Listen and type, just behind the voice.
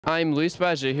I'm Luis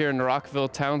Baja here in Rockville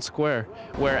Town Square,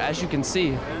 where, as you can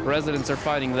see, residents are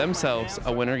finding themselves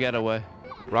a winter getaway.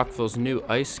 Rockville's new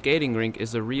ice skating rink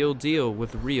is a real deal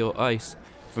with real ice.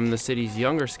 From the city's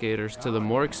younger skaters to the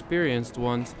more experienced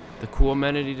ones, the cool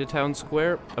amenity to Town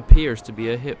Square appears to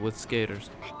be a hit with skaters.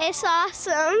 It's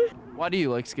awesome. Why do you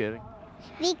like skating?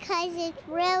 Because it's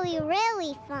really,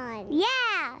 really fun.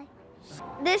 Yeah.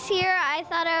 This year I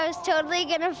thought I was totally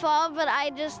gonna fall, but I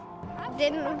just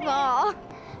didn't fall.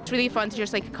 It's really fun to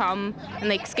just come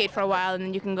and skate for a while, and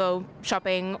then you can go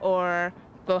shopping or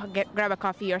go grab a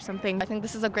coffee or something. I think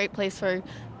this is a great place for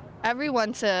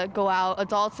everyone to go out,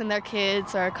 adults and their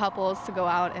kids or couples to go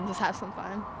out and just have some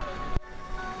fun.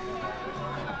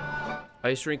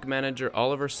 Ice rink manager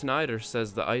Oliver Snyder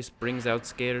says the ice brings out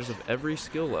skaters of every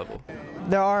skill level.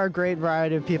 There are a great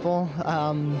variety of people,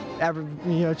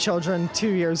 children 2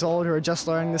 years old who are just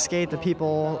learning to skate, the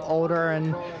people older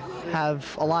and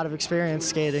have a lot of experience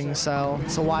skating, so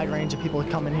it's a wide range of people that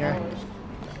come in here.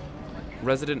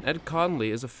 Resident Ed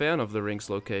Conley is a fan of the rink's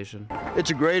location. It's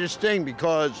the greatest thing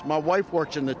because my wife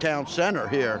works in the town center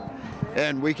here,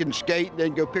 and we can skate and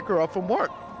then go pick her up from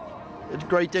work. It's a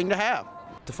great thing to have.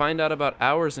 To find out about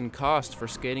hours and cost for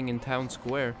skating in Town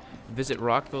Square, visit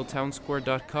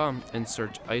rockvilletownsquare.com and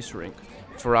search ice rink.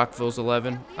 For Rockville's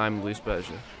 11, I'm Luis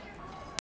Baja.